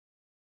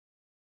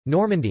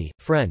Normandy,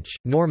 French,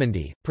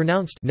 Normandy,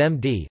 pronounced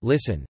Nemdi,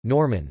 listen,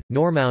 Norman,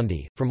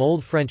 Normandy, from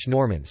Old French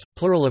Normans,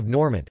 plural of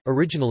Normand,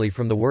 originally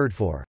from the word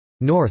for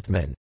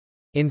Northman.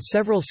 In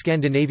several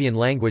Scandinavian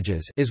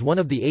languages, is one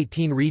of the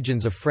 18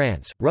 regions of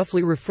France,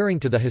 roughly referring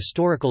to the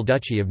historical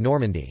Duchy of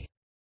Normandy.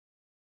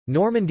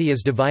 Normandy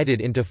is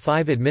divided into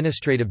 5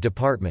 administrative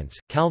departments: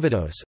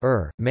 Calvados,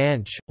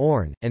 Manche,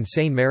 Orne, and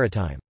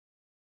Seine-Maritime.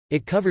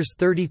 It covers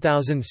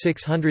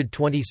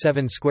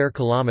 30,627 square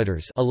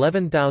kilometers,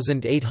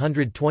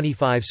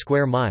 11,825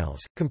 square miles,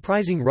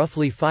 comprising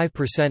roughly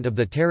 5% of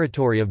the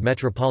territory of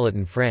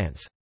metropolitan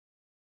France.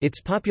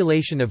 Its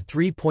population of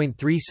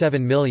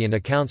 3.37 million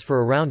accounts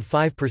for around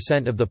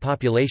 5% of the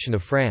population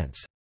of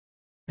France.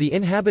 The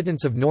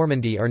inhabitants of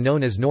Normandy are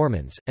known as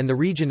Normans, and the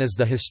region is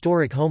the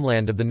historic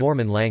homeland of the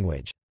Norman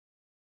language.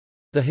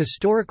 The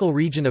historical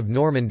region of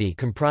Normandy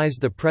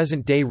comprised the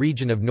present-day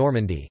region of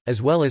Normandy,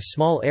 as well as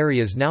small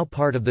areas now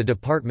part of the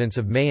departments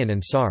of Mayenne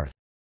and Sarthe.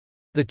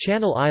 The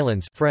Channel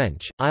Islands,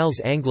 French,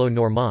 Isles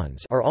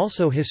Anglo-Normands, are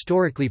also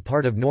historically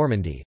part of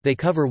Normandy. They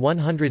cover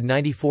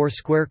 194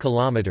 square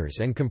kilometers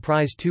and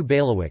comprise 2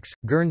 bailiwicks,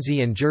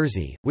 Guernsey and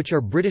Jersey, which are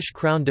British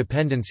Crown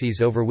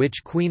dependencies over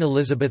which Queen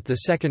Elizabeth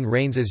II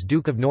reigns as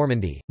Duke of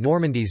Normandy.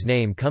 Normandy's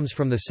name comes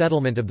from the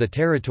settlement of the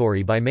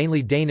territory by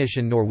mainly Danish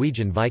and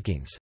Norwegian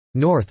Vikings,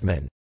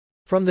 Northmen,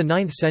 from the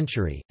 9th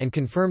century, and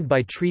confirmed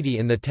by treaty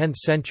in the 10th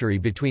century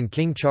between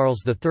King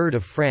Charles III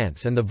of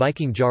France and the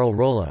Viking Jarl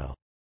Rollo.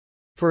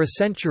 For a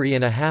century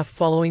and a half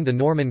following the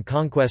Norman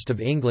conquest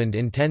of England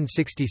in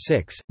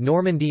 1066,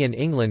 Normandy and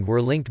England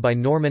were linked by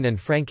Norman and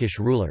Frankish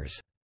rulers.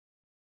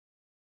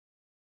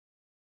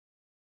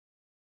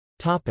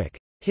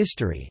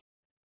 History.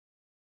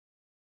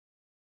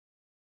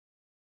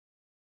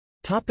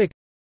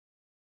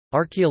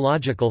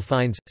 Archaeological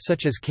finds,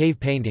 such as cave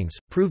paintings,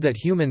 prove that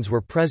humans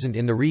were present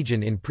in the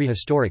region in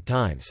prehistoric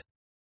times.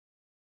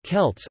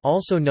 Celts,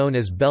 also known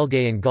as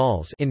Belgae and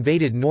Gauls,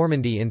 invaded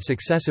Normandy in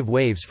successive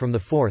waves from the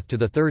 4th to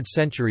the 3rd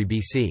century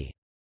BC.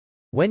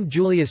 When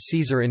Julius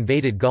Caesar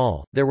invaded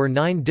Gaul, there were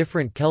 9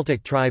 different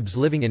Celtic tribes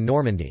living in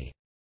Normandy.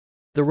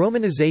 The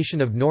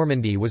Romanization of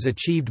Normandy was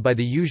achieved by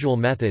the usual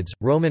methods,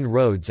 Roman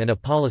roads and a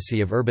policy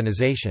of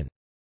urbanization.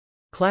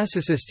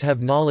 Classicists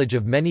have knowledge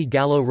of many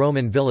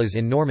Gallo-Roman villas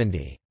in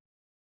Normandy.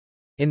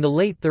 In the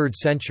late 3rd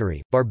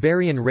century,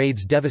 barbarian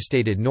raids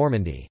devastated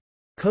Normandy.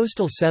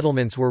 Coastal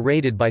settlements were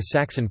raided by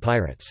Saxon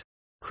pirates.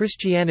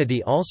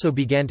 Christianity also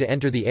began to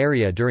enter the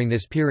area during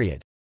this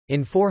period.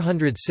 In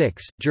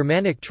 406,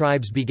 Germanic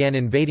tribes began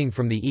invading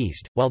from the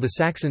east, while the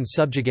Saxons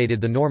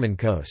subjugated the Norman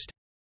coast.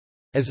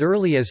 As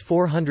early as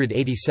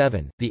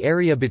 487, the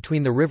area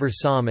between the river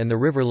Somme and the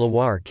river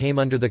Loire came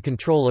under the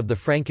control of the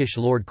Frankish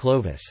lord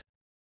Clovis.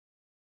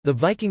 The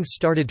Vikings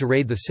started to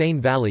raid the Seine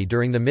Valley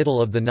during the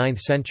middle of the 9th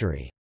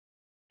century.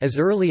 As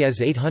early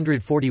as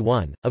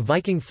 841, a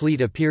Viking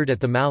fleet appeared at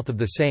the mouth of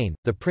the Seine,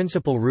 the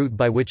principal route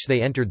by which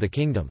they entered the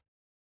kingdom.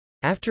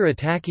 After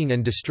attacking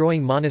and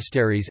destroying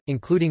monasteries,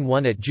 including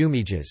one at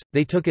Jumièges,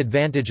 they took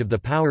advantage of the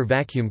power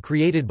vacuum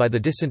created by the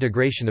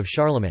disintegration of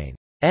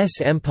Charlemagne's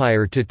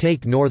empire to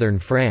take northern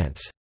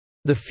France.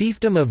 The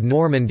fiefdom of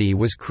Normandy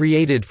was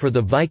created for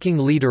the Viking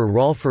leader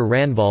Rolfr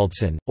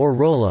Ranvaldsson, or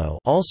Rollo,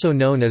 also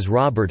known as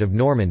Robert of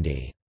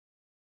Normandy.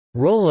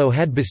 Rollo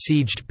had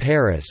besieged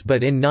Paris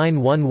but in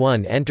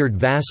 911 entered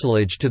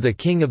vassalage to the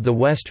King of the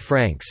West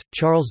Franks,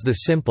 Charles the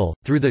Simple,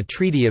 through the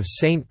Treaty of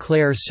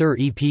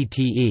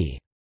Saint-Clair-sur-Epte.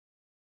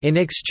 In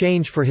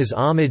exchange for his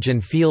homage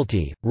and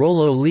fealty,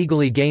 Rollo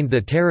legally gained the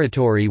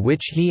territory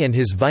which he and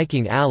his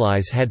Viking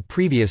allies had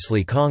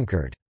previously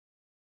conquered.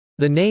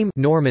 The name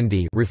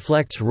Normandy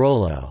reflects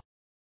Rollo's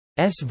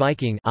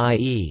Viking,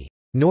 i.e.,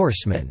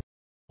 Norseman,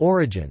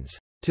 origins.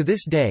 To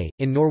this day,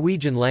 in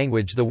Norwegian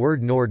language the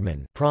word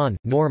Nordmann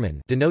Norman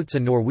denotes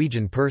a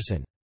Norwegian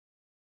person.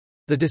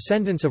 The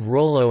descendants of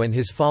Rollo and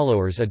his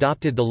followers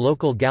adopted the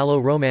local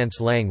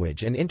Gallo-Romance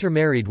language and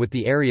intermarried with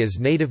the area's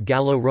native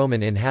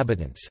Gallo-Roman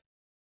inhabitants.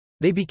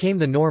 They became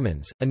the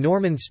Normans, a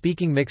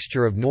Norman-speaking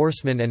mixture of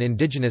Norsemen and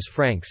indigenous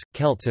Franks,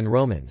 Celts and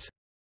Romans.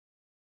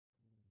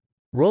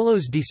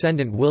 Rollo's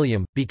descendant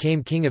William,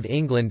 became King of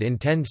England in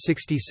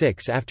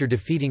 1066 after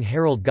defeating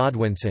Harold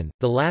Godwinson,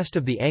 the last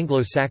of the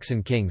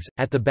Anglo-Saxon kings,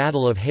 at the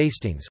Battle of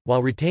Hastings,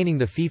 while retaining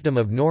the fiefdom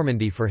of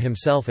Normandy for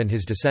himself and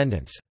his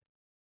descendants.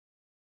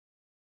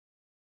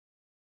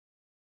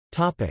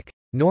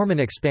 Norman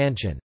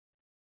expansion.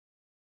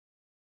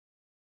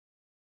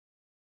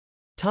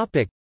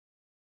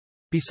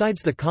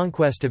 Besides the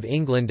conquest of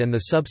England and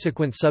the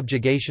subsequent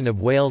subjugation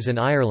of Wales and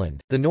Ireland,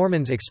 the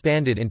Normans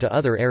expanded into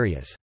other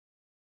areas.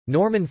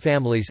 Norman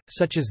families,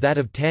 such as that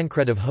of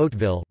Tancred of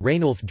Hauteville,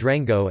 Rainulf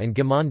Drengot and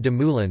Guimond de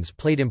Moulins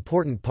played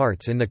important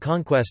parts in the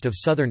conquest of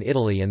southern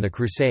Italy and the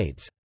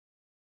Crusades.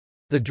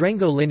 The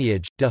Drengot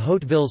lineage, de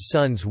Hauteville's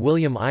sons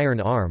William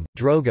Iron Arm,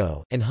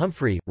 Drogo, and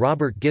Humphrey,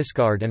 Robert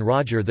Guiscard and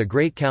Roger the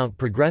Great Count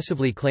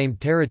progressively claimed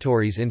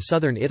territories in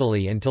southern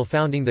Italy until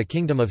founding the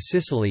Kingdom of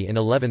Sicily in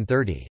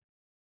 1130.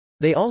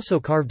 They also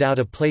carved out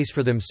a place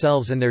for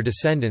themselves and their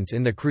descendants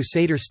in the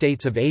Crusader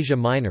states of Asia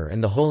Minor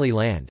and the Holy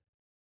Land.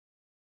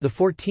 The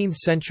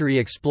 14th-century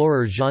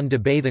explorer Jean de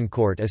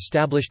Bethencourt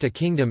established a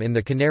kingdom in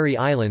the Canary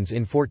Islands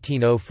in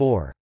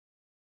 1404.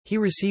 He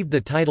received the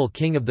title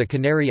King of the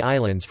Canary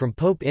Islands from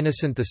Pope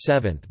Innocent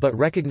VII but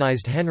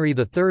recognized Henry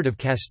III of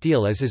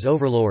Castile as his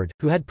overlord,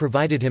 who had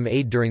provided him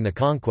aid during the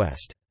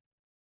conquest.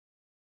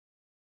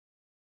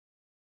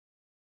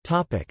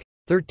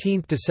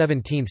 13th to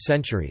 17th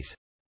centuries.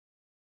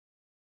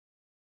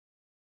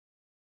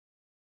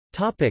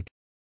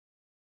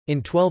 In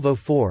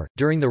 1204,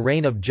 during the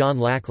reign of John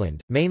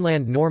Lackland,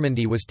 mainland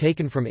Normandy was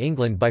taken from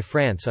England by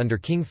France under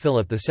King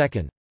Philip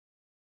II.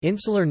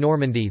 Insular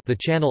Normandy, the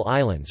Channel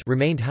Islands,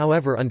 remained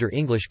however under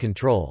English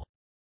control.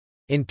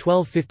 In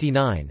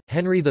 1259,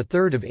 Henry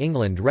III of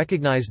England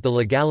recognized the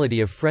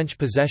legality of French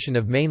possession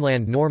of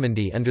mainland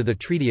Normandy under the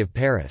Treaty of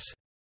Paris.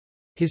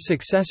 His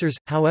successors,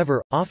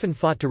 however, often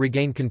fought to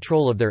regain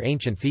control of their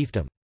ancient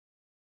fiefdom.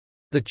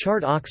 The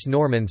Charte aux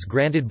Normands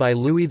granted by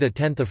Louis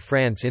X of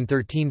France in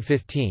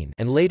 1315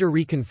 and later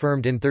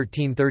reconfirmed in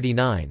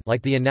 1339,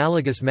 like the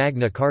analogous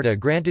Magna Carta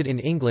granted in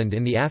England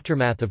in the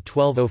aftermath of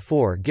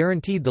 1204,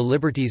 guaranteed the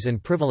liberties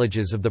and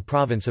privileges of the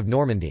province of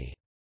Normandy.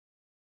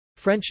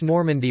 French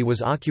Normandy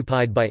was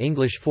occupied by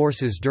English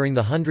forces during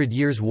the Hundred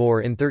Years'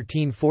 War in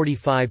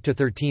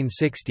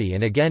 1345–1360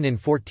 and again in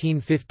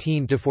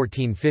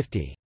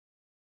 1415–1450.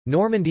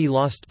 Normandy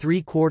lost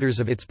 3/4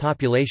 of its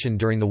population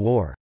during the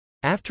war.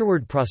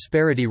 Afterward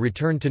prosperity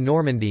returned to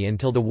Normandy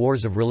until the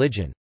Wars of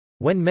Religion.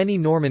 When many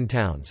Norman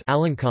towns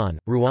Alencon,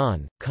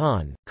 Rouen,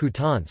 Caen,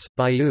 Coutances,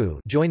 Bayeux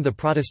joined the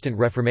Protestant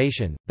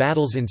Reformation,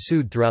 battles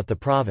ensued throughout the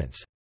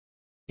province.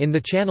 In the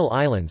Channel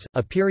Islands,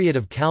 a period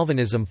of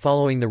Calvinism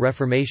following the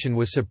Reformation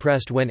was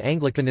suppressed when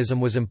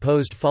Anglicanism was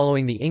imposed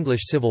following the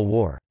English Civil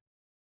War.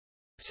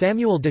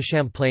 Samuel de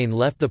Champlain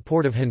left the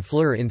port of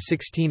Honfleur in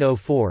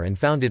 1604 and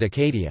founded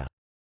Acadia.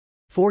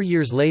 4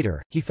 years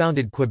later, he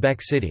founded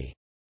Quebec City.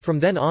 From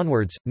then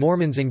onwards,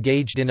 Normans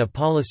engaged in a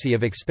policy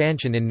of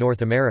expansion in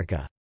North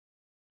America.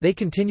 They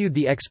continued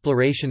the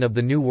exploration of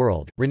the New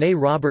World.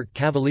 René Robert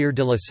Cavalier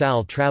de La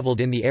Salle traveled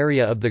in the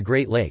area of the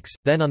Great Lakes,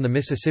 then on the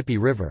Mississippi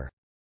River.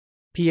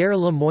 Pierre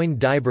Le Moyne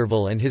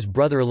d'Iberville and his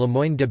brother Le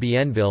Moyne de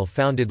Bienville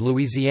founded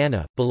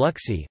Louisiana,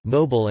 Biloxi,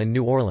 Mobile and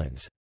New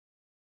Orleans.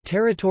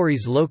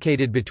 Territories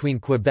located between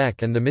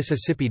Quebec and the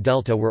Mississippi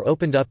Delta were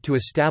opened up to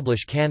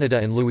establish Canada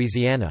and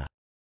Louisiana.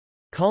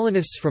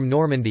 Colonists from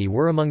Normandy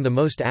were among the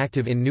most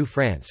active in New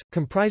France,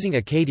 comprising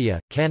Acadia,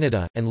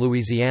 Canada, and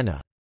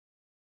Louisiana.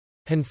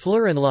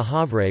 Honfleur and Le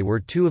Havre were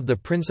two of the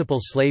principal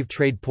slave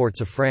trade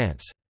ports of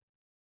France.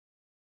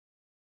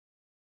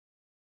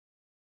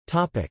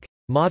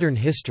 Modern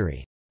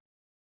history.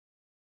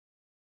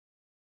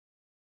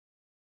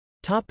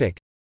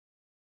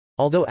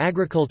 Although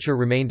agriculture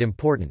remained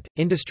important,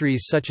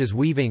 industries such as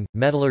weaving,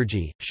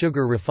 metallurgy,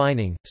 sugar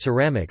refining,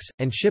 ceramics,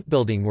 and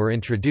shipbuilding were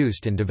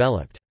introduced and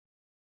developed.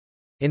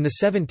 In the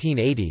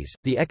 1780s,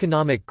 the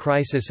economic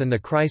crisis and the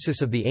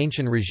crisis of the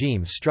Ancient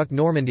Regime struck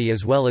Normandy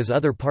as well as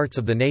other parts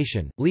of the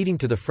nation, leading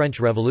to the French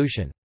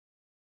Revolution.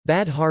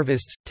 Bad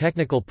harvests,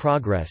 technical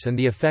progress and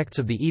the effects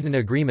of the Eden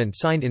Agreement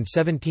signed in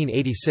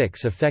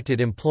 1786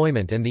 affected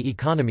employment and the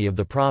economy of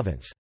the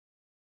province.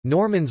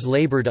 Normans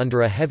laboured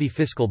under a heavy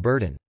fiscal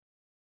burden.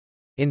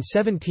 In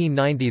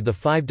 1790 the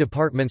 5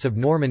 departments of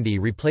Normandy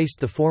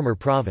replaced the former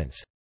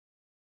province.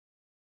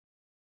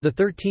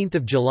 13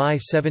 July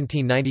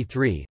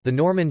 1793, the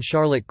Norman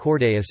Charlotte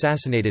Corday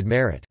assassinated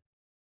Marat.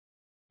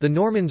 The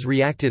Normans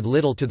reacted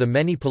little to the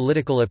many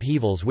political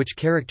upheavals which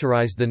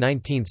characterized the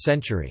 19th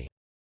century.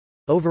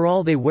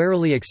 Overall they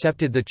warily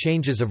accepted the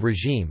changes of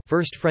regime: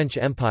 First French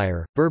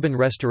Empire, Bourbon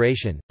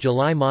Restoration,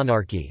 July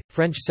Monarchy,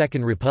 French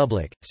Second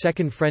Republic,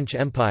 Second French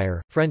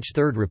Empire, French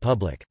Third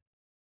Republic.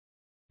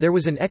 There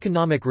was an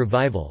economic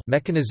revival,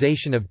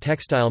 mechanization of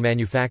textile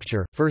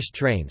manufacture, first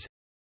trains.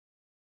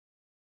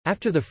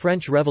 After the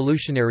French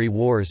Revolutionary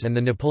Wars and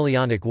the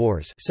Napoleonic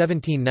Wars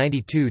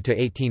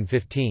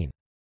 1792–1815.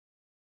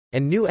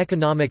 And new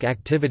economic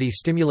activity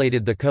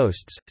stimulated the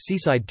coasts,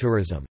 seaside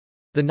tourism.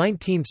 The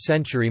 19th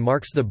century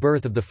marks the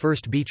birth of the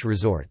first beach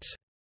resorts.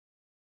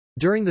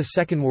 During the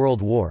Second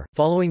World War,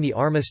 following the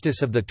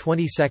armistice of the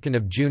 22nd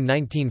of June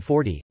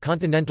 1940,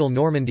 continental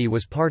Normandy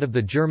was part of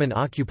the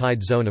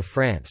German-occupied zone of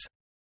France.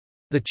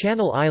 The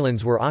Channel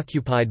Islands were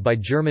occupied by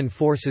German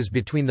forces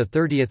between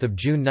 30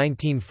 June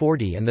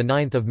 1940 and 9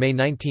 May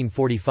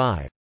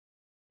 1945.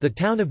 The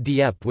town of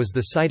Dieppe was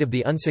the site of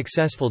the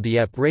unsuccessful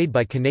Dieppe raid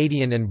by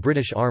Canadian and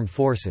British armed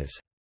forces.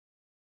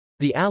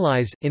 The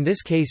Allies, in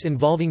this case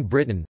involving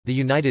Britain, the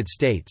United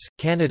States,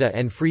 Canada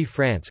and Free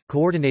France,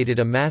 coordinated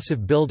a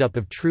massive buildup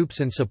of troops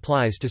and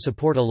supplies to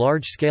support a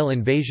large-scale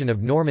invasion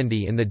of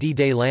Normandy in the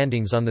D-Day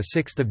landings on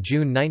 6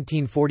 June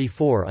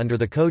 1944 under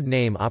the code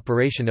name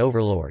Operation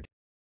Overlord.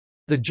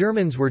 The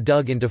Germans were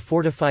dug into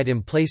fortified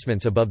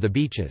emplacements above the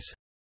beaches.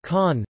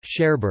 Caen,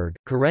 Cherbourg,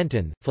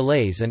 Corentin,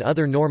 Falaise and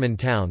other Norman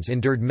towns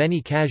endured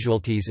many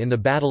casualties in the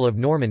Battle of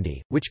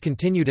Normandy, which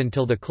continued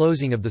until the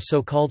closing of the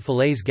so-called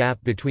Falaise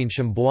Gap between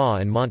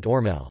Chambois and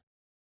Mont-Ormel.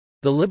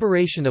 The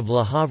liberation of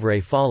Le Havre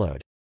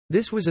followed.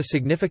 This was a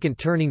significant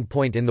turning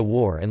point in the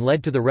war and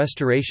led to the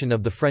restoration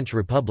of the French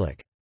Republic.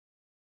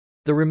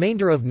 The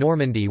remainder of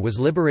Normandy was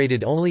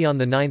liberated only on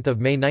 9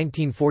 May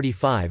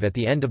 1945 at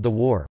the end of the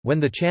war,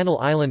 when the Channel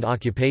Island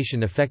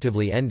occupation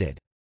effectively ended.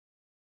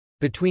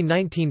 Between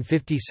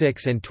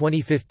 1956 and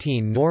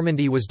 2015,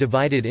 Normandy was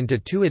divided into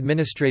two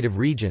administrative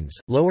regions,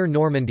 Lower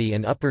Normandy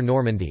and Upper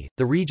Normandy.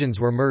 The regions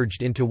were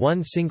merged into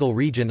one single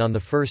region on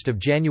 1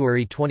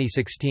 January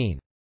 2016.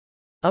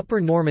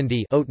 Upper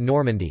Normandy, Haute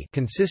Normandy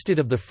consisted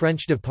of the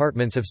French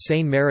departments of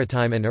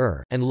Seine-Maritime and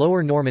Eure, and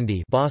Lower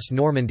Normandy, Basse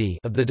Normandy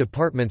of the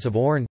departments of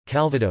Orne,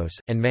 Calvados,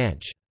 and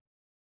Manche.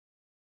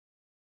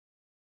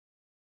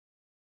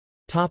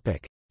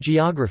 Topic: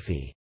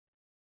 Geography.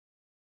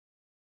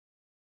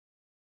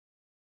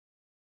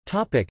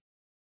 Topic: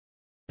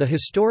 The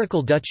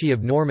historical Duchy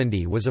of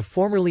Normandy was a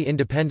formerly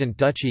independent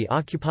duchy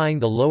occupying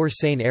the Lower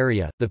Seine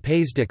area, the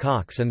Pays de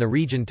Caux and the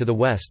region to the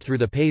west through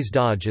the Pays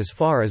d'Auge as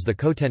far as the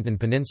Cotentin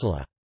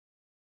Peninsula.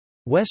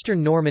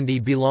 Western Normandy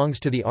belongs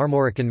to the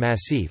Armorican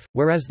Massif,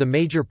 whereas the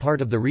major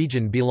part of the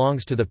region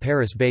belongs to the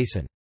Paris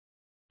Basin.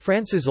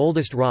 France's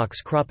oldest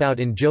rocks crop out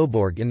in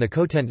Jobourg in the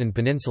Cotentin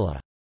Peninsula.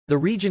 The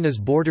region is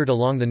bordered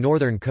along the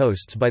northern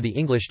coasts by the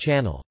English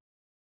Channel.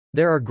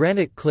 There are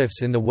granite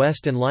cliffs in the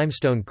west and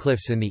limestone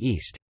cliffs in the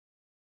east.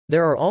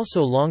 There are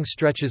also long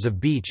stretches of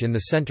beach in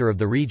the center of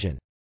the region.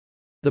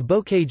 The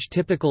bocage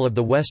typical of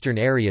the western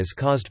areas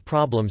caused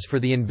problems for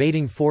the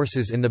invading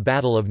forces in the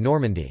Battle of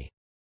Normandy.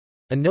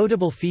 A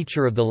notable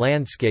feature of the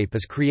landscape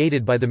is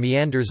created by the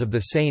meanders of the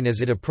Seine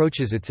as it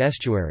approaches its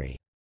estuary.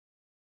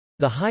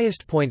 The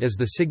highest point is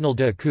the Signal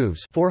de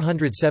Couves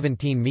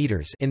 417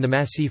 meters in the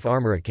Massif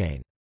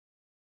Armoricain.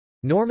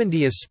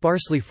 Normandy is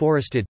sparsely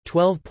forested,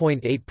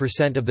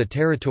 12.8% of the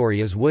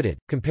territory is wooded,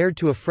 compared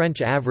to a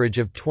French average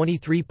of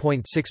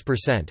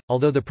 23.6%,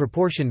 although the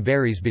proportion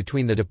varies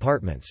between the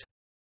departments.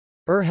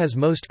 Eure has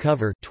most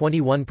cover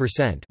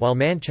 21%, while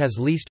Manche has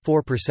least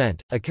 4%,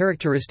 a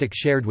characteristic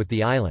shared with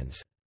the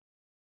islands.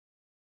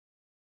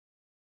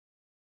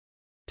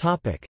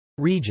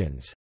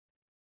 Regions.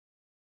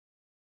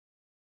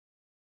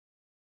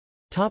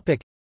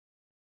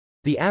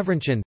 The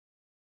Avranchin,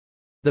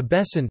 the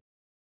Bessin,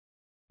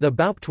 the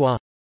Bauptois,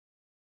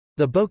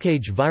 the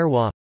Bocage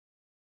Virois,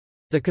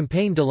 the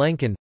Campagne de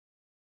l'Ancon,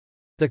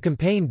 the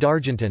Campagne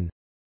d'Argenton,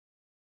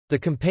 the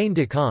Campagne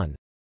de Caen,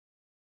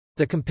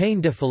 the Campagne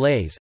de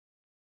Falaise,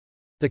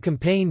 the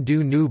Campagne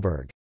du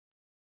Neubourg,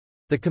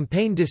 the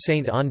Campagne de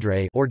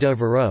Saint-André or de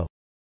Vareux,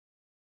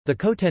 the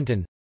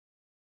Cotentin,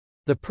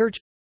 the Perche,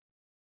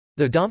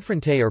 the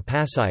Domfront or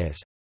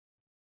Passaius,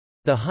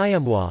 the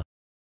Hyémois,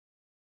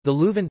 the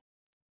Louvain,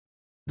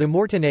 the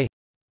Mortagne.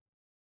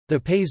 The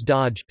Pays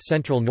d'Auge,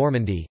 central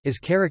Normandy, is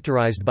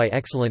characterized by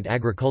excellent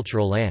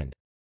agricultural land.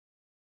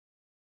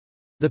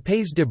 The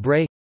Pays de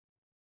Bray,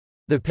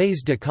 the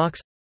Pays de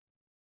Caux,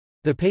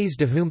 the Pays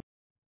de Hume,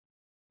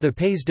 the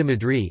Pays de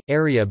Madry,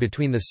 area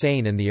between the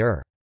Seine and the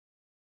Eure.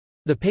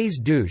 The Pays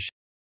d'Auge,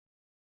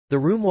 the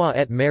Roumois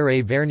et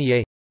Marais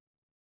Vernier.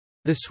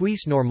 The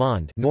Suisse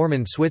Normande,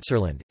 Norman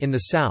Switzerland, in the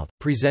south,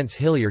 presents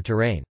hillier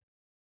terrain.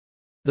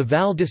 The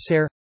Val de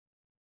Serre,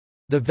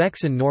 the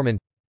Vexin Normand.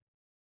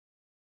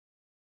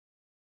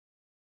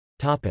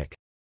 Topic: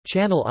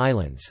 Channel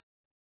Islands.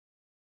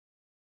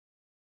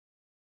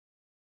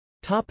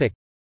 Topic: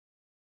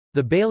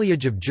 The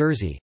bailliage of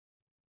Jersey.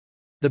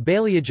 The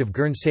bailliage of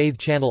Guernsey.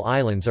 Channel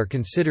Islands are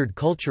considered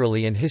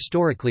culturally and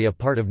historically a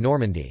part of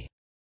Normandy.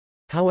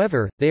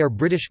 However, they are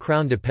British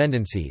Crown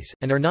dependencies,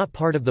 and are not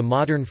part of the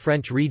modern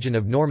French region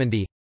of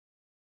Normandy.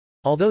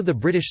 Although the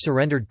British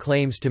surrendered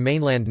claims to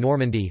mainland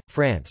Normandy,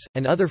 France,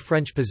 and other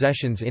French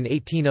possessions in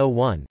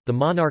 1801, the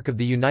monarch of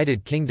the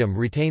United Kingdom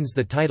retains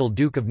the title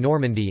Duke of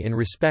Normandy in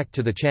respect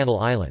to the Channel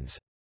Islands.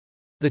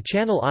 The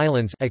Channel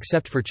Islands,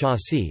 except for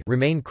Chaucy,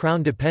 remain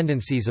Crown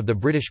dependencies of the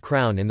British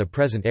Crown in the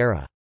present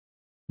era.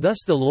 Thus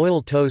the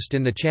loyal toast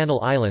in the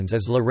Channel Islands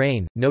is La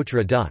Reine,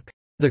 Notre Duc,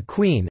 the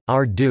Queen,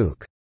 our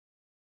Duke.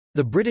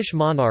 The British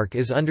monarch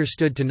is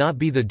understood to not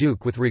be the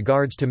Duke with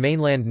regards to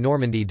mainland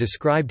Normandy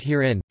described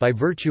herein, by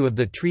virtue of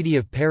the Treaty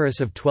of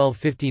Paris of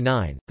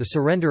 1259, the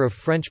surrender of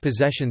French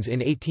possessions in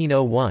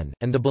 1801,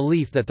 and the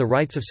belief that the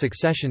rights of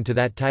succession to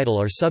that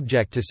title are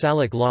subject to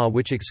Salic law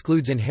which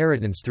excludes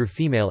inheritance through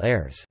female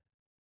heirs.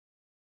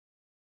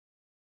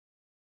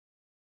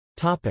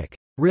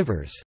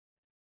 Rivers.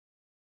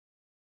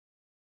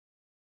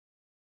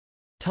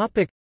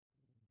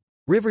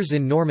 Rivers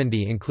in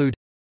Normandy include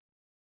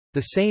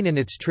the Seine and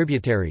its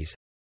tributaries,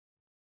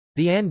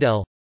 the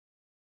Andelle,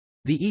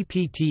 the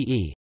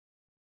Epte,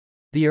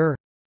 the Eure,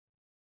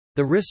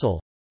 the Rissel,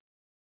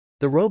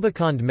 the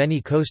Robiconde.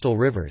 Many coastal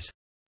rivers,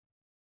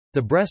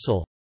 the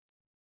Bresle,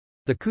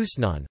 the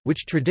Couesnon,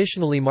 which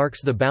traditionally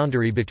marks the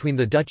boundary between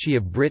the Duchy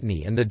of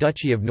Brittany and the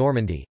Duchy of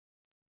Normandy,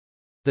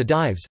 the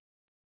Dives,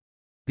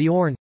 the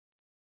Orne,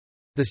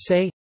 the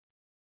Say,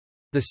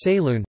 the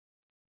Sélune,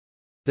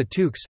 the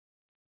Toux,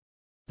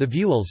 the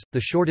Vuels, the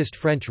shortest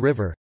French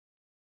river,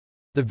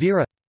 the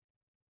Vira.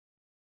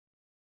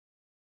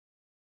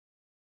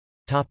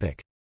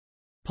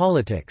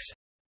 Politics.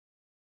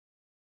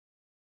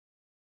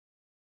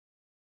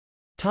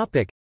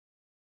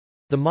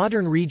 The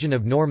modern region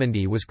of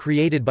Normandy was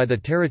created by the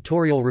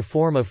territorial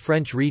reform of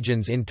French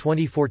regions in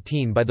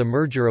 2014 by the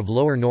merger of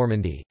Lower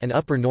Normandy, and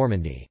Upper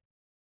Normandy.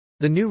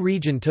 The new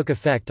region took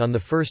effect on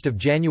 1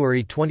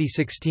 January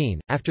 2016,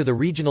 after the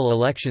regional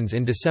elections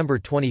in December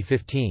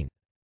 2015.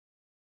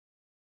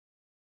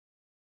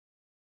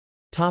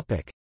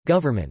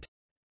 Government.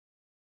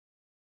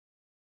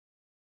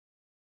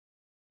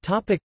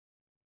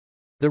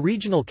 The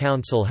Regional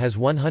Council has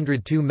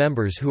 102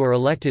 members who are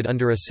elected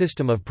under a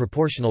system of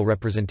proportional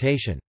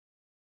representation.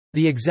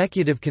 The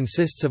executive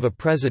consists of a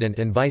president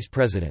and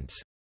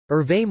vice-presidents.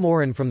 Hervé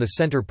Morin from the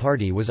Centre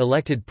Party was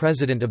elected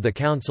president of the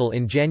council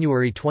in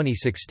January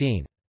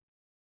 2016.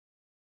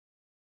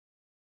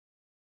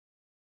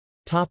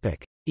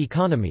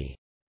 Economy.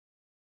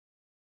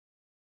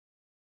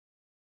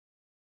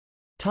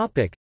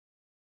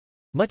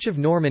 Much of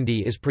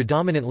Normandy is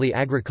predominantly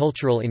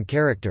agricultural in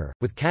character,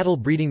 with cattle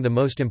breeding the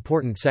most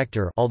important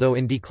sector, although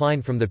in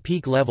decline from the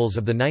peak levels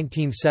of the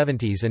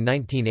 1970s and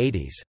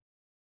 1980s.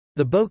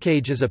 The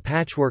bocage is a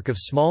patchwork of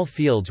small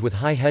fields with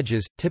high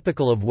hedges,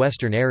 typical of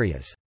western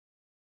areas.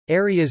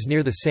 Areas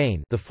near the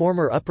Seine, the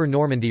former Upper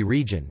Normandy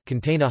region,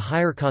 contain a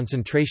higher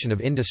concentration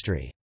of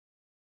industry.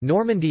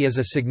 Normandy is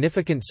a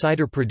significant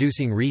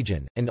cider-producing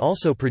region, and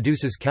also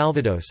produces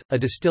calvados, a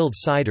distilled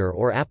cider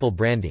or apple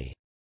brandy.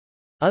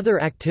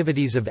 Other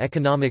activities of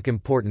economic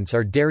importance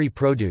are dairy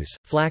produce,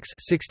 flax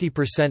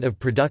 60% of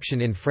production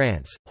in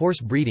France,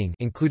 horse breeding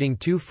including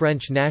 2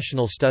 French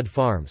national stud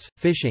farms,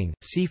 fishing,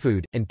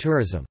 seafood, and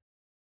tourism.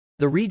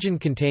 The region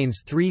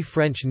contains 3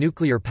 French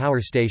nuclear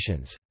power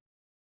stations.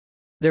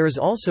 There is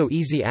also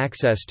easy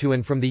access to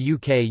and from the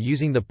UK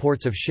using the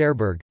ports of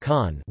Cherbourg,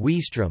 Caen,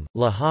 Ouistreham,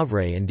 Le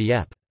Havre and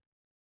Dieppe.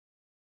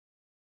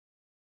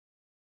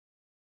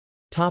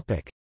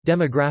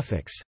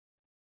 Demographics.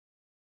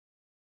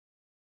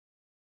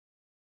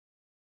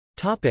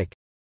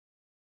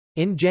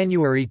 In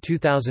January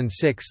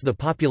 2006 the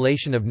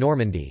population of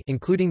Normandy,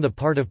 including the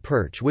part of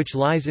Perche which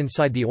lies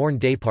inside the Orne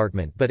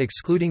département but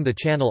excluding the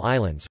Channel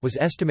Islands, was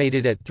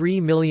estimated at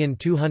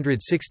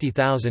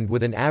 3,260,000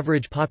 with an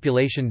average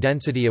population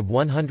density of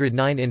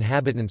 109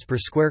 inhabitants per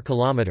square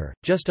kilometre,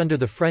 just under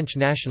the French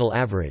national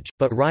average,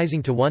 but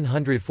rising to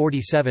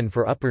 147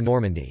 for Upper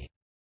Normandy.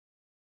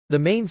 The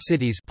main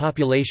cities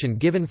population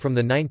given from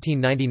the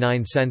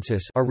 1999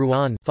 census are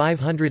Rouen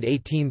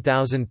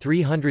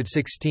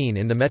 518,316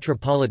 in the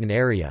metropolitan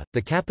area,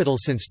 the capital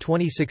since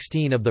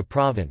 2016 of the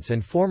province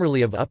and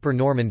formerly of Upper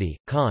Normandy,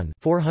 Caen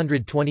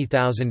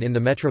 420,000 in the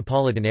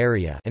metropolitan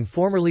area and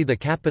formerly the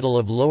capital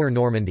of Lower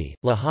Normandy,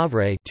 Le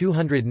Havre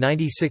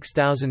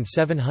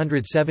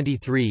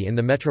 296,773 in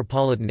the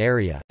metropolitan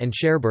area, and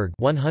Cherbourg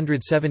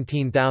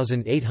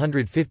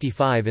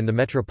 117,855 in the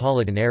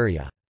metropolitan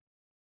area.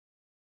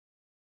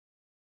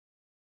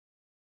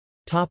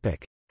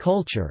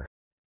 Culture.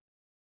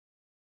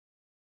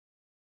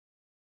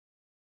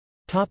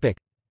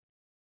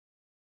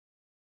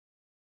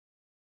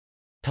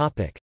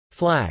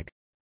 Flag.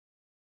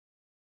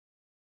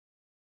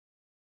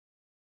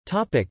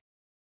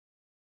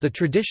 The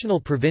traditional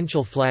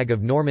provincial flag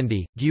of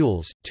Normandy,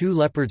 gules, 2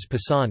 leopards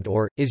passant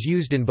or, is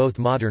used in both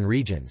modern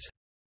regions.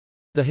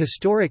 The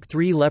historic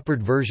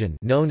 3-leopard version,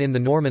 known in the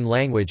Norman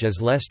language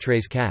as Les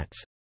Tres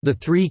Cats, the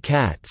 3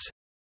 cats,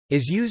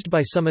 is used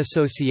by some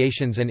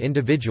associations and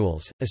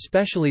individuals,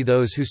 especially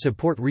those who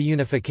support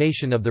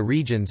reunification of the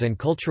regions and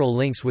cultural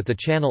links with the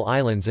Channel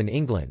Islands and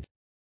England.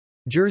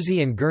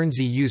 Jersey and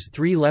Guernsey use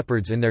 3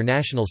 leopards in their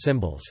national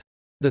symbols.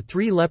 The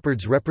 3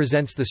 leopards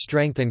represents the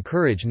strength and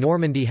courage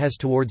Normandy has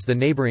towards the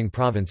neighbouring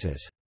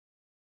provinces.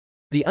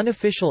 The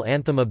unofficial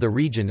anthem of the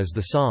region is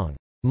the song,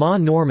 Ma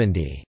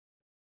Normandie.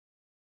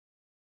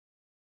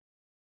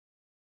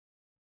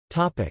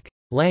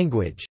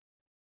 Language.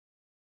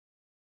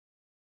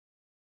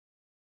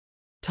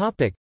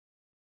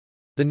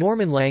 The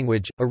Norman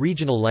language, a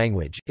regional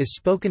language, is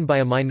spoken by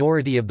a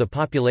minority of the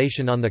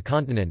population on the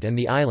continent and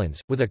the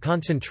islands, with a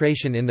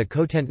concentration in the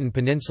Cotentin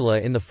Peninsula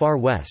in the far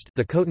west,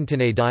 the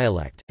Cotentinais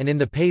dialect, and in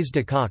the Pays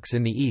de Cox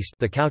in the east,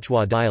 the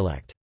Cauchois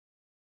dialect.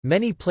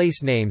 Many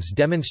place names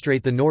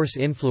demonstrate the Norse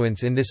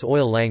influence in this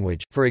oil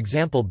language, for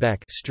example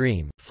Bec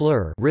stream,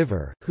 Fleur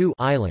river, Hu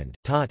island,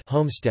 Tot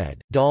homestead,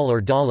 Dal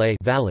or Dale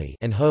valley,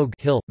 and Hogue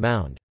hill,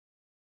 mound.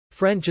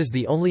 French is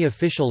the only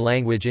official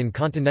language in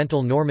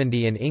continental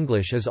Normandy and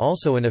English is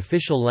also an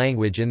official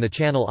language in the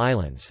Channel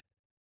Islands.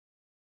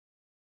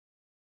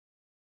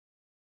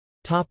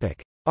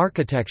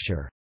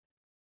 Architecture.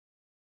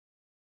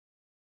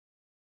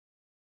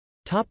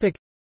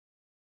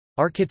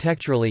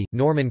 Architecturally,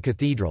 Norman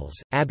cathedrals,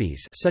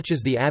 abbeys such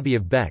as the Abbey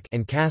of Bec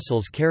and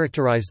castles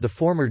characterize the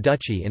former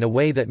duchy in a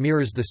way that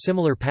mirrors the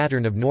similar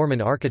pattern of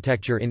Norman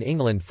architecture in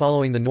England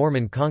following the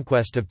Norman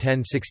conquest of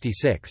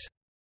 1066.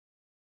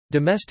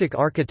 Domestic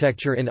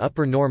architecture in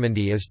Upper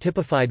Normandy is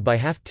typified by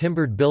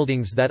half-timbered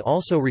buildings that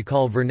also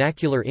recall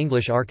vernacular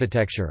English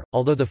architecture,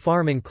 although the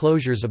farm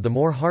enclosures of the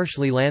more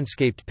harshly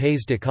landscaped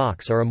Pays de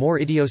Cox are a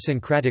more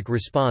idiosyncratic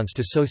response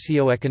to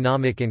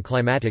socio-economic and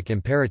climatic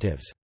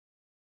imperatives.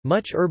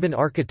 Much urban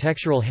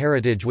architectural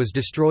heritage was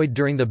destroyed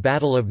during the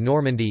Battle of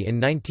Normandy in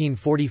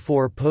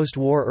 1944.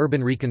 Post-war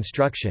urban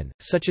reconstruction,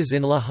 such as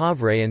in Le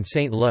Havre and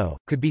Saint-Lô,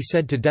 could be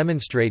said to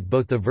demonstrate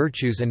both the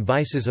virtues and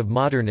vices of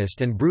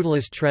modernist and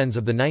brutalist trends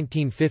of the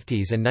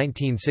 1950s and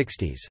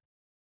 1960s.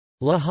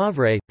 Le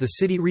Havre, the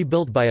city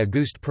rebuilt by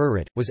Auguste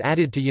Perret, was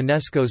added to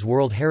UNESCO's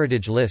World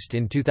Heritage List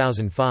in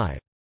 2005.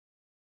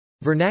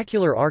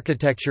 Vernacular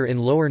architecture in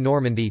Lower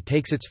Normandy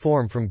takes its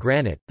form from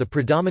granite, the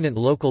predominant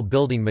local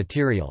building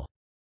material.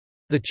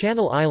 The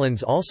Channel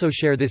Islands also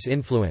share this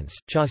influence.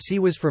 Chaussee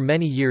was for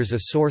many years a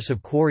source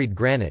of quarried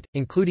granite,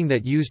 including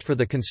that used for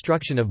the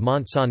construction of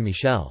Mont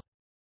Saint-Michel.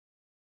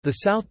 The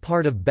south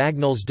part of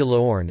Bagnols de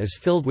l'Orne is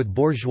filled with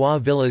bourgeois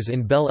villas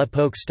in Belle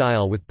Époque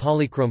style with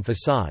polychrome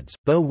facades,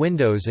 bow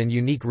windows and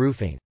unique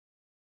roofing.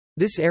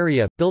 This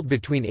area, built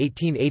between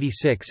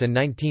 1886 and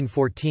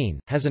 1914,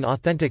 has an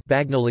authentic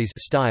Bagnolese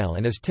style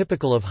and is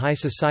typical of high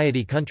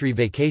society country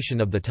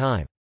vacation of the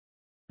time.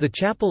 The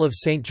Chapel of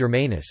Saint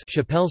Germanus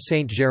Chapelle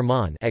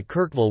Saint-Germain at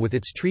Kirkville with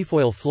its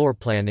trefoil floor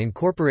plan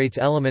incorporates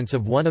elements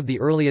of one of the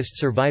earliest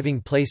surviving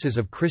places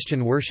of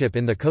Christian worship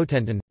in the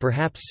Cotentin,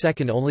 perhaps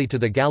second only to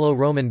the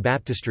Gallo-Roman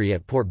baptistry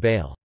at Port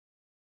Bail.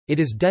 It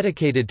is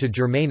dedicated to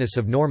Germanus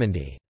of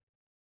Normandy.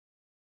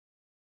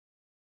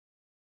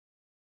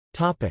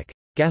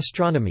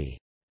 Gastronomy.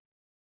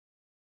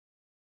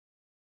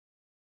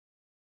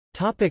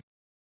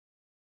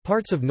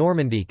 Parts of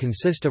Normandy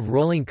consist of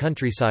rolling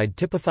countryside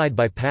typified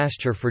by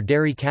pasture for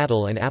dairy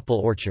cattle and apple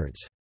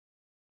orchards.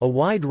 A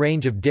wide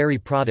range of dairy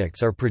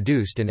products are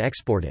produced and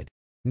exported.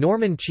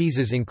 Norman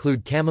cheeses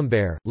include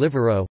Camembert,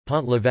 Livarot,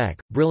 Pont-l'Évêque,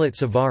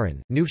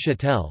 Brillat-Savarin,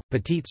 Neufchâtel,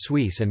 Petite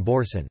Suisse and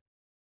Boursin.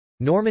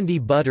 Normandy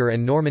butter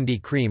and Normandy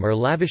cream are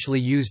lavishly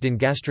used in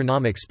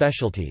gastronomic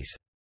specialties.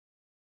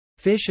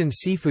 Fish and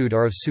seafood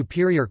are of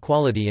superior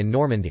quality in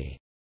Normandy.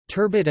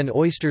 Turbot and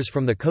oysters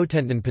from the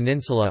Cotentin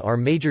Peninsula are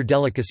major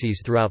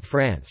delicacies throughout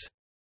France.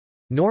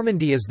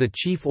 Normandy is the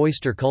chief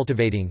oyster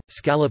cultivating,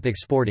 scallop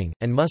exporting,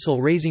 and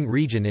mussel raising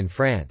region in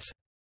France.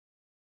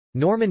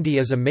 Normandy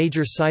is a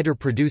major cider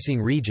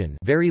producing region.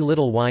 Very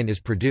little wine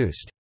is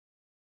produced.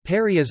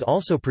 Perry is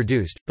also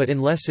produced, but in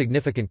less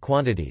significant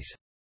quantities.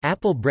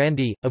 Apple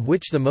brandy, of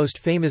which the most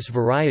famous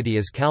variety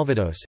is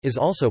Calvados, is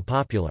also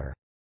popular.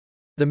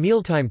 The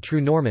mealtime Trou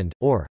Normand,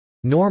 or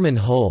Norman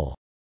Hole,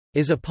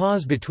 is a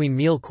pause between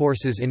meal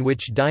courses in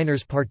which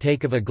diners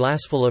partake of a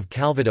glassful of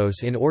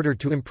Calvados in order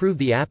to improve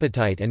the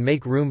appetite and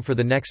make room for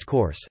the next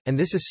course, and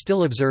this is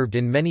still observed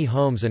in many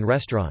homes and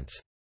restaurants.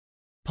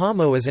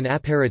 Pommeau is an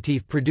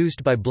apéritif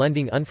produced by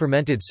blending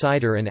unfermented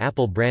cider and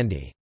apple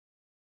brandy.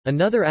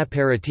 Another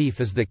apéritif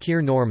is the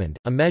Kir Normand,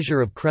 a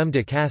measure of crème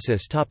de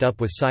cassis topped up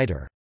with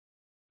cider.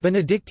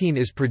 Benedictine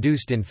is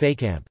produced in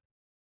Fécamp.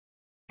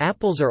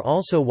 Apples are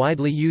also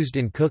widely used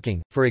in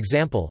cooking, for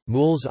example,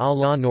 moules à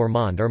la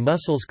normande are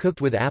mussels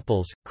cooked with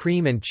apples,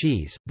 cream and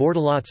cheese,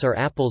 bordelots are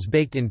apples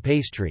baked in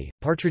pastry,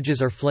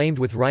 partridges are flamed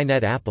with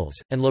reinette apples,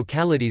 and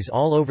localities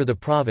all over the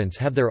province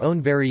have their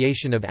own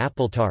variation of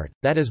apple tart,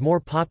 that is more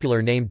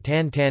popular named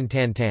tan tan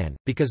tan tan,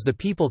 because the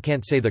people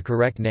can't say the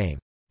correct name,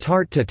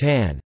 tarte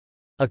tatin.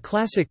 A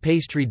classic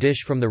pastry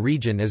dish from the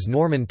region is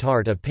Norman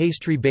tart, a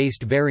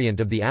pastry-based variant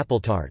of the apple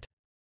tart.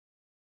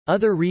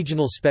 Other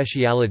regional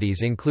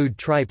specialities include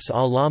tripes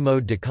à la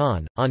mode de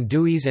Caen,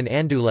 andouilles and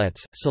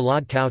andouillettes,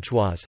 salade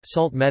cauchoise,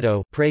 salt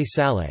meadow pré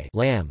salé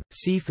lamb,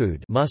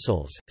 seafood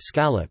mussels,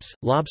 scallops,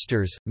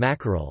 lobsters,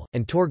 mackerel,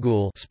 and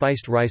tourgoule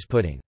spiced rice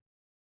pudding.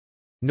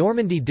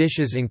 Normandy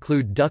dishes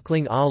include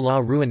duckling à la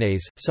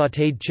rouennaise,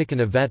 sautéed chicken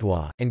à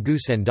vetois, and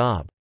goose and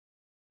daube.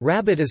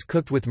 Rabbit is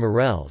cooked with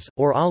morels,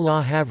 or à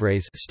la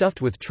havraise stuffed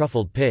with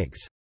truffled pigs.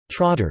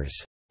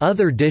 Trotters.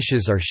 Other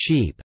dishes are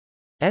sheep.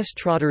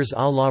 Trotters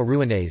à la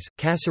rouennaise,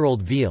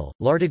 casseroled veal,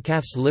 larded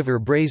calf's liver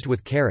braised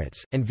with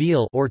carrots, and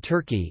veal or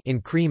turkey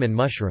in cream and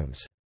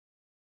mushrooms.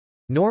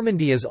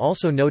 Normandy is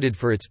also noted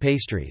for its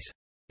pastries.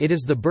 It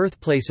is the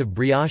birthplace of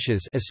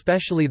brioches,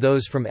 especially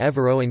those from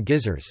Évreux and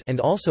Gizzers, and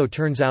also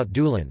turns out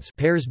doulins,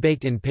 pears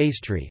baked in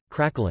pastry,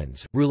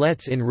 craquelins,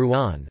 roulettes in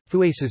Rouen,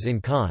 fouesses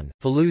in Caen,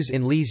 falouz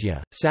in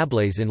Lisieux,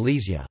 sablés in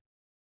Lisieux.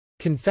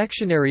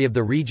 Confectionery of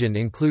the region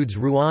includes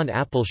Rouen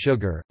apple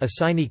sugar,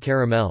 Assigny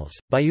caramels,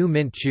 Bayeux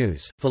mint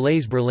chews,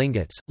 Falaise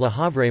berlingots, Le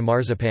Havre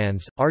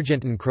marzipans,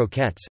 Argentan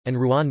croquettes, and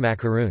Rouen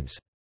macaroons.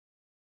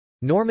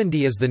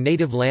 Normandy is the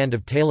native land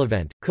of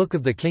Taillevent, cook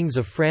of the kings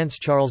of France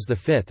Charles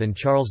V and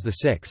Charles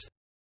VI.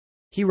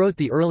 He wrote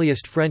the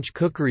earliest French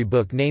cookery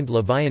book named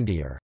La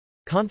Viandière.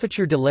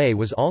 Confiture de lait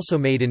was also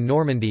made in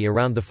Normandy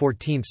around the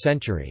 14th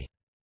century.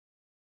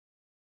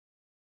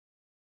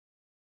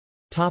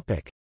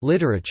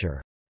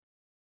 Literature.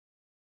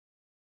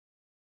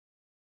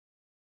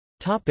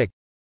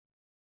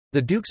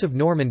 The Dukes of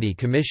Normandy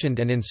commissioned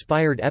and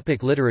inspired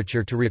epic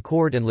literature to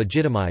record and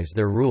legitimize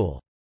their rule.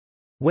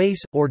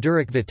 Wace,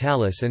 Orderic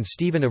Vitalis and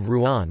Stephen of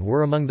Rouen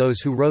were among those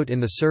who wrote in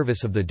the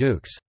service of the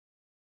dukes.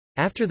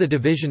 After the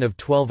division of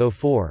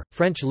 1204,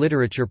 French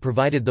literature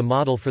provided the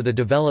model for the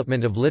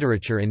development of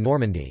literature in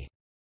Normandy.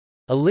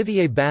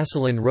 Olivier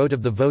Basselin wrote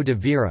of the Vaux de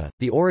Vire,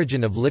 the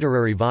origin of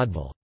literary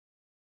vaudeville.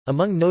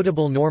 Among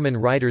notable Norman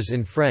writers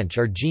in French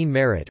are Jean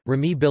Marat,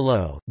 Rémy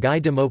Belot, Guy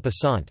de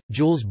Maupassant,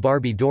 Jules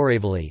Barbey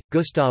d'Aurevilly,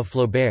 Gustave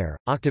Flaubert,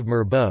 Octave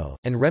Mirbeau,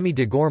 and Rémy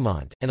de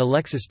Gourmont, and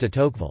Alexis de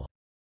Tocqueville.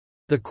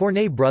 The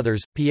Corneille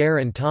brothers, Pierre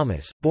and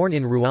Thomas, born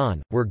in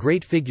Rouen, were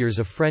great figures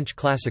of French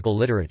classical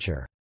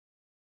literature.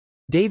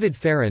 David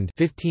Ferrand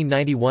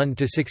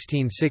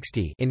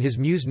 (1591–1660) in his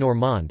Muse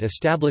Normande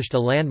established a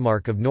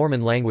landmark of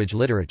Norman language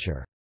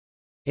literature.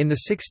 In the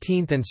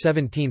 16th and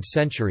 17th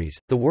centuries,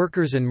 the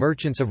workers and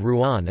merchants of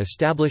Rouen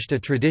established a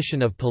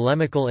tradition of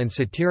polemical and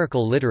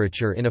satirical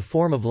literature in a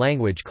form of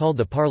language called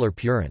the parler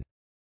purin.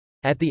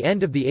 At the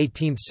end of the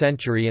 18th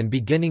century and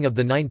beginning of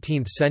the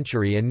 19th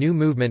century, a new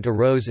movement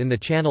arose in the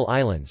Channel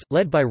Islands,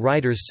 led by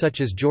writers such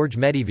as Georges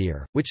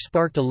Médivier, which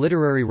sparked a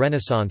literary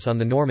renaissance on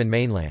the Norman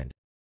mainland.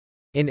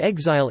 In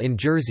exile in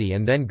Jersey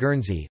and then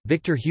Guernsey,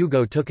 Victor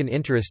Hugo took an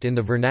interest in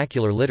the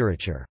vernacular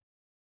literature.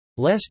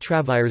 Les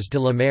Travailleurs de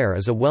la Mer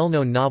is a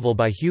well-known novel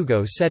by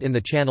Hugo set in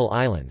the Channel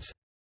Islands.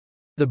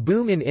 The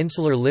boom in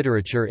insular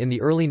literature in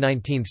the early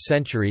 19th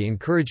century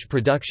encouraged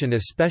production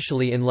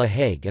especially in La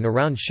Hague and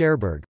around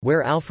Cherbourg,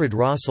 where Alfred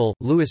Rossel,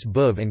 Louis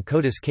Bouve and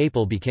Cotis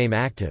Capel became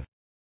active.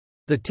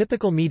 The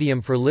typical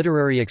medium for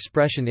literary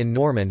expression in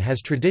Norman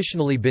has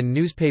traditionally been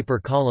newspaper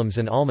columns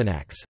and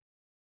almanacs.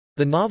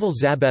 The novel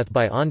Zabeth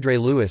by André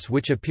Louis,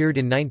 which appeared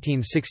in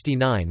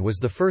 1969, was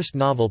the first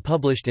novel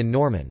published in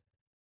Norman.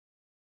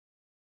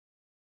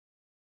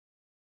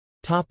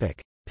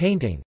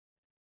 Painting.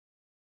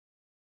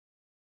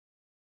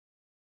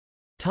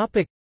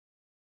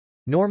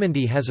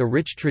 Normandy has a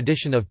rich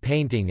tradition of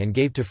painting and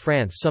gave to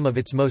France some of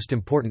its most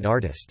important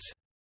artists.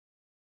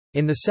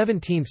 In the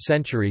 17th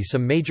century,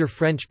 some major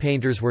French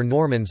painters were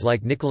Normans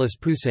like Nicolas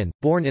Poussin,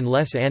 born in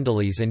Les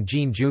Andelys, and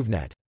Jean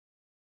Jouvenet.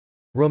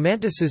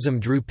 Romanticism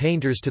drew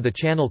painters to the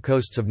Channel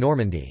coasts of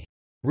Normandy.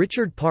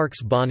 Richard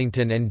Parkes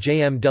Bonington and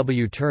J. M.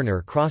 W.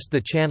 Turner crossed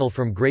the Channel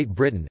from Great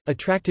Britain,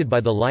 attracted by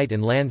the light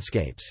and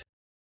landscapes.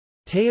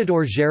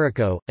 Théodore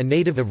Géricault, a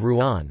native of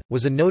Rouen,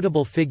 was a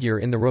notable figure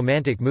in the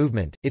Romantic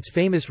movement, its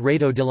famous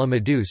Radeau de la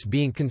Méduse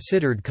being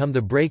considered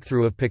the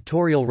breakthrough of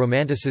pictorial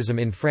Romanticism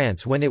in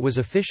France when it was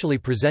officially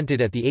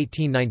presented at the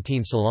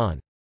 1819 Salon.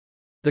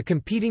 The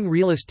competing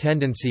realist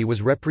tendency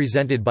was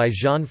represented by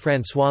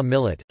Jean-François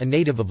Millet, a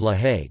native of La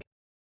Hague.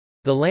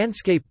 The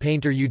landscape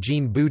painter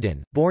Eugène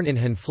Boudin, born in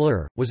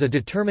Honfleur, was a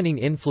determining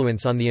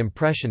influence on the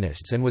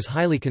Impressionists and was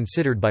highly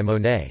considered by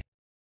Monet.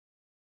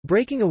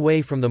 Breaking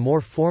away from the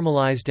more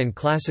formalized and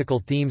classical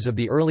themes of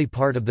the early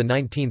part of the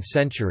 19th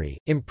century,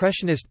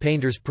 Impressionist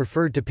painters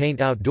preferred to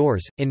paint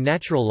outdoors, in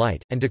natural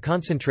light, and to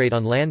concentrate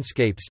on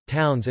landscapes,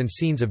 towns and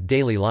scenes of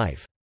daily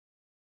life.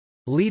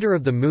 Leader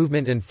of the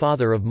movement and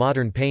father of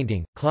modern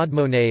painting, Claude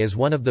Monet is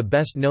one of the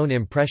best-known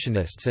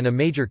Impressionists and a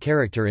major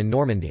character in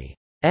Normandy's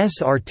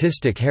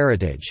artistic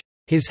heritage.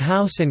 His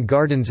house and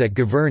gardens at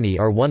Giverny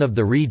are one of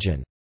the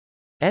region's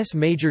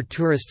major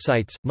tourist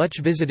sites, much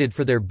visited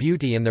for their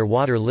beauty and their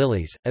water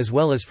lilies, as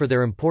well as for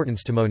their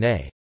importance to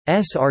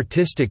Monet's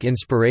artistic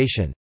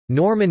inspiration.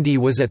 Normandy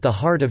was at the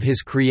heart of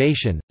his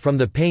creation, from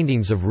the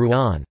paintings of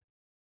Rouen.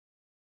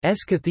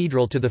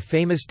 Cathedral to the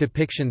famous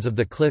depictions of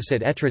the cliffs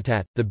at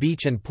Étretat, the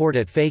beach and port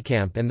at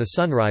Fécamp and the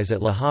sunrise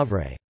at Le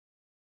Havre.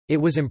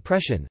 It was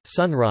Impression,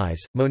 sunrise,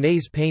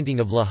 Monet's painting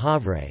of Le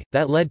Havre,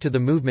 that led to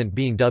the movement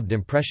being dubbed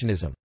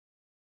Impressionism.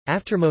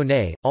 After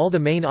Monet, all the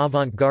main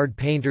avant-garde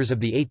painters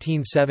of the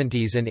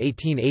 1870s and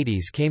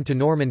 1880s came to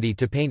Normandy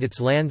to paint its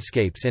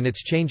landscapes and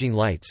its changing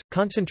lights,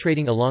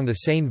 concentrating along the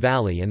Seine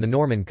Valley and the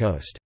Norman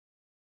coast.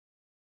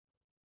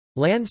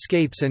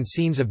 Landscapes and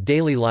scenes of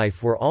daily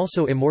life were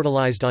also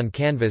immortalized on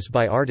canvas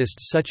by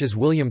artists such as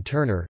William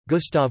Turner,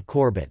 Gustave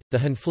Courbet, the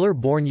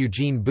Honfleur-born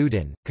Eugène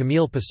Boudin,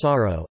 Camille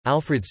Pissarro,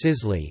 Alfred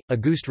Sisley,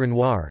 Auguste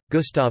Renoir,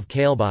 Gustave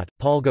Caillebotte,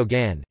 Paul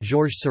Gauguin,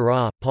 Georges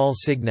Seurat, Paul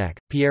Signac,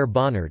 Pierre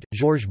Bonnard,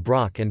 Georges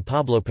Braque and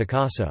Pablo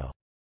Picasso.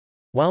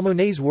 While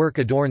Monet's work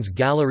adorns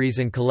galleries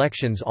and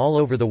collections all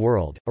over the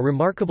world, a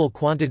remarkable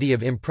quantity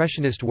of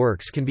Impressionist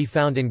works can be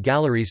found in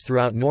galleries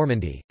throughout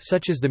Normandy,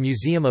 such as the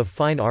Museum of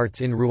Fine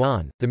Arts in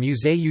Rouen, the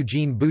Musée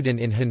Eugène Boudin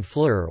in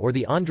Honfleur or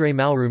the André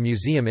Malraux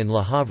Museum in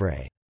Le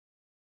Havre.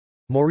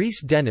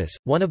 Maurice Denis,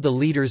 one of the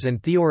leaders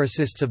and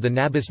theoricists of the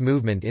Nabis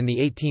movement in the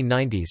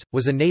 1890s,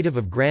 was a native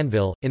of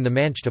Granville, in the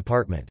Manche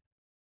department.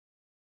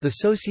 The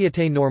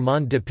Société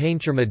Normande de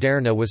Peinture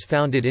Moderne was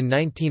founded in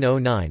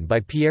 1909 by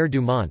Pierre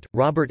Dumont,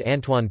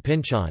 Robert-Antoine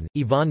Pynchon,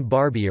 Yvonne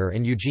Barbier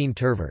and Eugene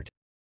Tervert.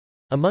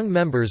 Among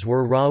members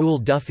were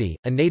Raoul Dufy,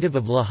 a native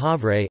of Le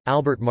Havre,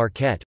 Albert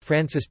Marquette,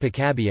 Francis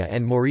Picabia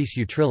and Maurice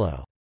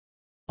Utrillo.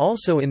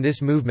 Also in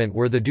this movement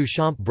were the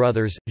Duchamp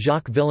brothers,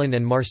 Jacques Villon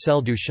and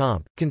Marcel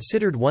Duchamp,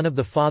 considered one of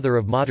the father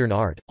of modern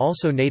art,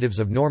 also natives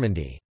of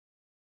Normandy.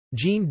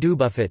 Jean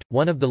Dubuffet,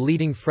 one of the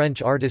leading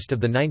French artists of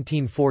the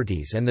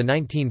 1940s and the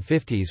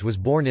 1950s, was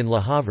born in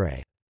Le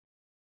Havre.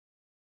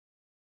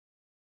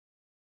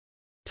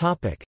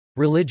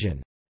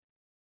 Religion.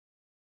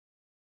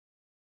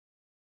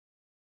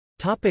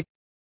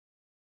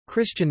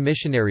 Christian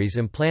missionaries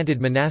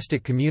implanted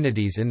monastic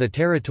communities in the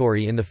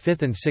territory in the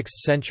 5th and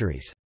 6th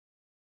centuries.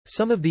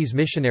 Some of these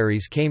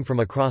missionaries came from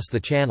across the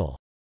Channel.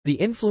 The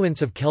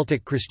influence of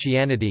Celtic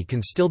Christianity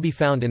can still be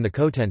found in the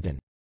Cotentin.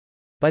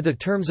 By the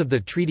terms of the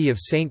Treaty of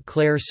St.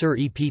 Clair sur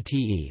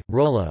Epte,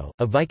 Rollo,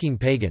 a Viking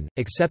pagan,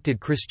 accepted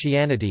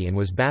Christianity and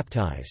was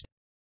baptized.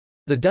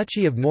 The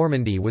Duchy of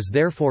Normandy was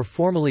therefore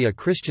formally a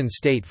Christian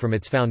state from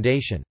its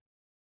foundation.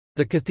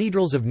 The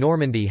cathedrals of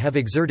Normandy have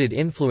exerted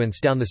influence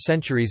down the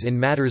centuries in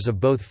matters of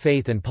both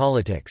faith and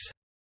politics.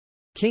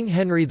 King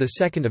Henry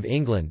II of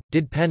England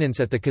did penance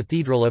at the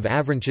Cathedral of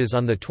Avranches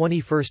on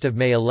 21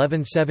 May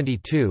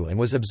 1172 and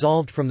was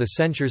absolved from the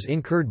censures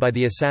incurred by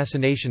the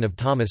assassination of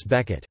Thomas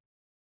Becket.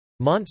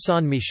 Mont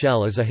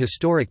Saint-Michel is a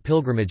historic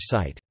pilgrimage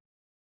site.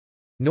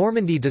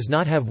 Normandy does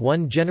not have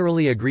one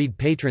generally agreed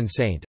patron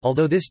saint,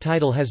 although this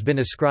title has been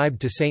ascribed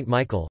to Saint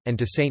Michael, and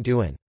to Saint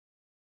Ouen.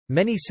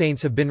 Many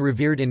saints have been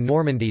revered in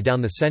Normandy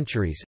down the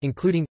centuries,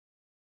 including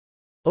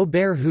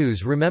Aubert, who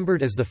is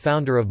remembered as the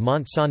founder of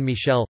Mont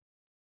Saint-Michel,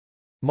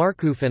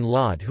 Marcouf and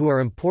Laud, who are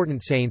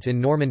important saints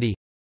in Normandy,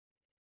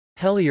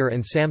 Helier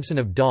and Samson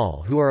of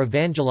Dal, who are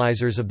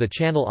evangelizers of the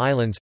Channel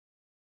Islands,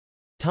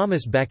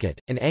 Thomas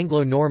Becket, an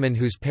Anglo-Norman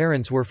whose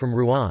parents were from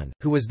Rouen,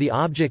 who was the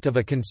object of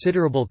a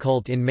considerable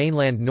cult in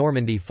mainland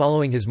Normandy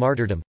following his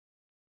martyrdom,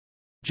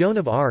 Joan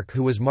of Arc,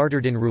 who was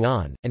martyred in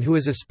Rouen, and who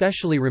is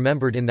especially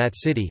remembered in that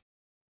city,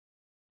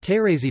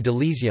 Thérèse de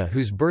Lisieux,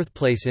 whose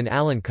birthplace in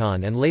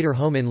Alencon and later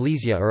home in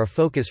Lisieux are a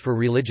focus for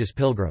religious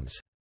pilgrims.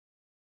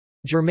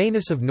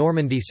 Germanus of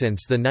Normandy.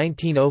 Since the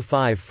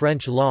 1905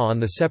 French law on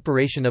the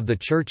separation of the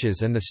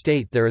churches and the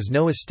state, there is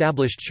no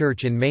established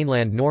church in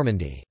mainland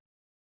Normandy.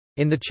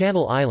 In the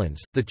Channel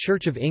Islands, the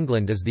Church of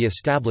England is the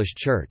established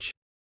church.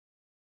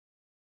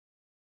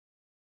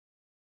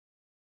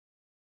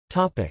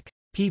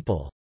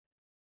 People.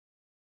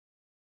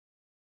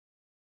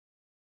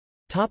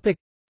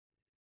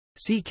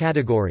 See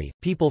category,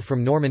 people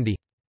from Normandy.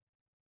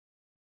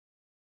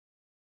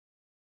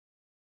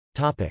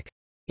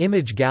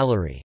 Image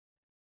gallery.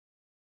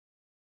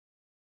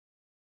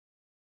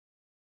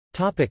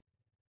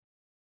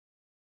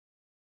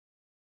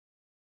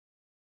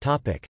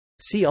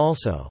 See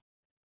also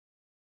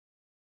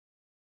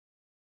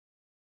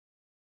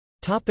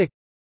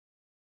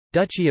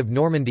Duchy of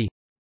Normandy,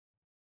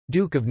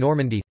 Duke of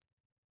Normandy.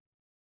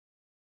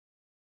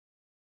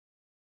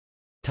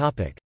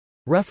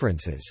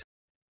 References.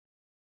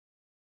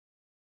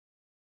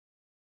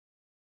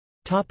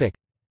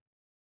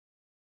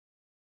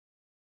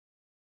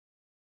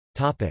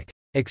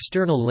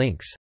 External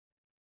links.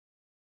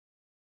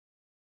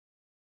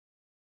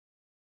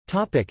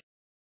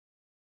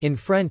 In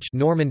French,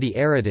 Normandy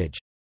heritage,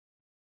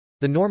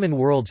 The Norman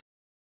Worlds,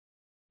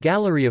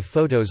 Gallery of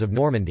photos of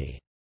Normandy.